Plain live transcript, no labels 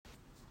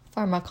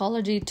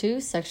Pharmacology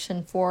 2,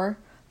 Section 4,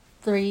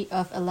 3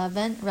 of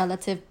 11,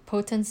 Relative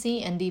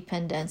Potency and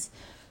Dependence.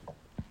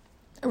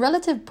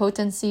 Relative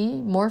potency,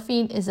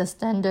 morphine is a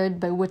standard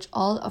by which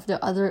all of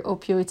the other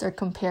opioids are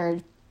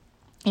compared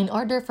in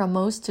order from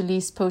most to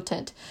least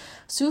potent.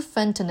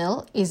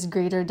 Sufentanil is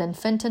greater than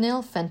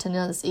fentanyl,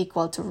 fentanyl is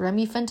equal to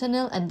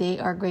remifentanil, and they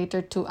are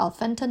greater to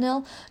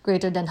alfentanil,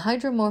 greater than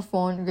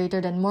hydromorphone, greater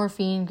than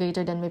morphine,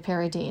 greater than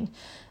meperidine.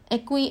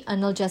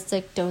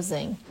 Equianalgesic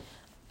dosing.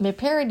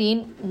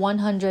 Meperidine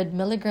 100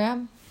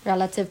 mg,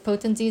 relative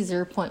potency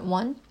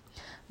 0.1.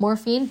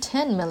 Morphine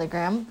 10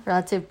 mg,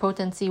 relative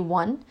potency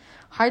 1.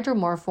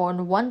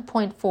 Hydromorphone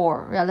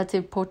 1.4,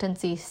 relative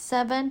potency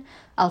 7.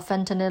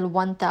 Alfentanil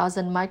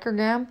 1000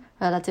 microgram,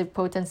 relative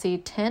potency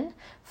 10.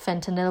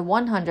 Fentanyl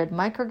 100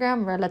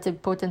 microgram,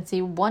 relative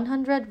potency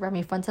 100.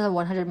 Remifentanil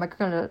 100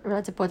 microgram,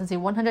 relative potency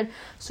 100.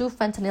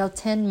 Sufentanil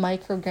 10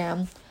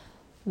 microgram,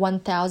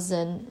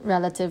 1000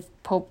 relative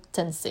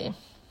potency.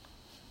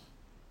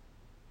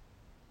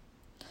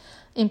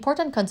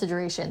 Important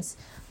considerations.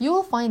 You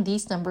will find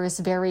these numbers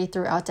vary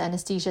throughout the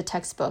anesthesia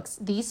textbooks.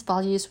 These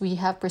values we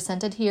have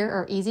presented here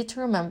are easy to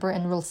remember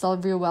and will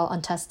serve you well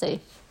on test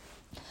day.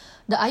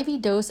 The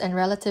IV dose and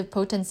relative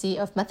potency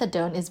of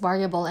methadone is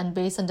variable and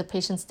based on the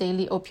patient's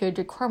daily opioid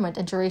requirement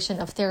and duration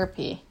of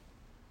therapy.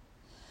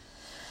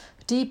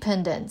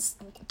 Dependence.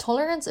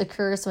 Tolerance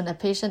occurs when a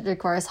patient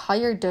requires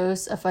higher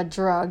dose of a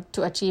drug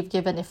to achieve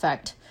given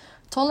effect.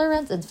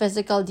 Tolerance and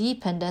physical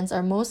dependence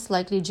are most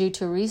likely due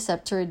to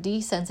receptor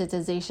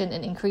desensitization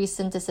and increased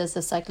synthesis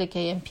of cyclic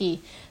AMP.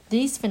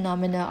 These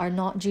phenomena are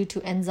not due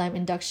to enzyme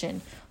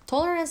induction.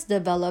 Tolerance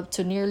developed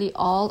to nearly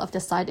all of the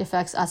side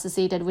effects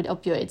associated with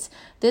opioids.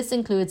 This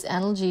includes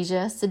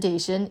analgesia,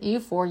 sedation,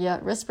 euphoria,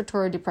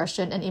 respiratory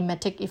depression, and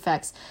emetic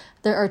effects.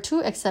 There are two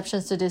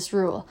exceptions to this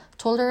rule.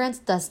 Tolerance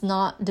does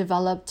not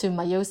develop to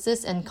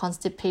meiosis and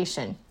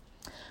constipation.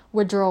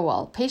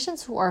 Withdrawal.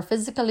 Patients who are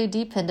physically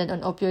dependent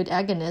on opioid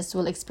agonists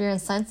will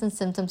experience signs and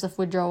symptoms of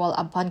withdrawal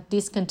upon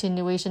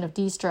discontinuation of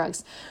these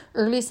drugs.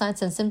 Early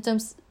signs and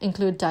symptoms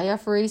include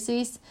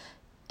diaphoresis,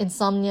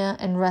 insomnia,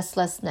 and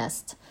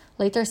restlessness.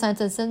 Later signs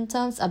and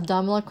symptoms,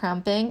 abdominal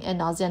cramping, and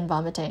nausea and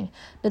vomiting.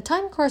 The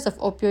time course of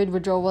opioid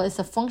withdrawal is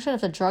a function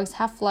of the drug's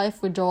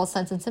half-life. Withdrawal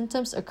signs and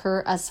symptoms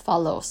occur as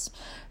follows.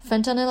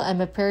 Fentanyl and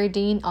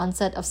meperidine,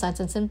 onset of signs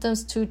and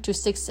symptoms 2 to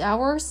 6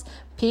 hours,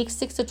 peak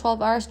 6 to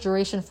 12 hours,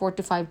 duration 4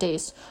 to 5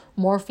 days.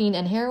 Morphine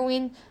and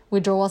heroin,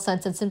 withdrawal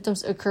signs and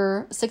symptoms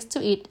occur 6 to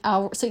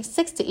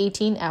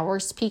 18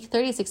 hours, peak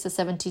 36 to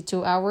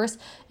 72 hours,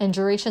 and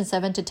duration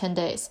 7 to 10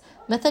 days.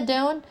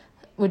 Methadone,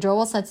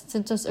 withdrawal signs and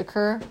symptoms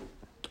occur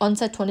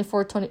onset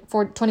 24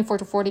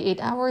 to 48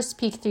 hours,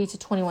 peak 3 to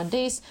 21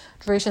 days,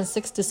 duration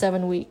 6 to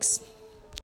 7 weeks.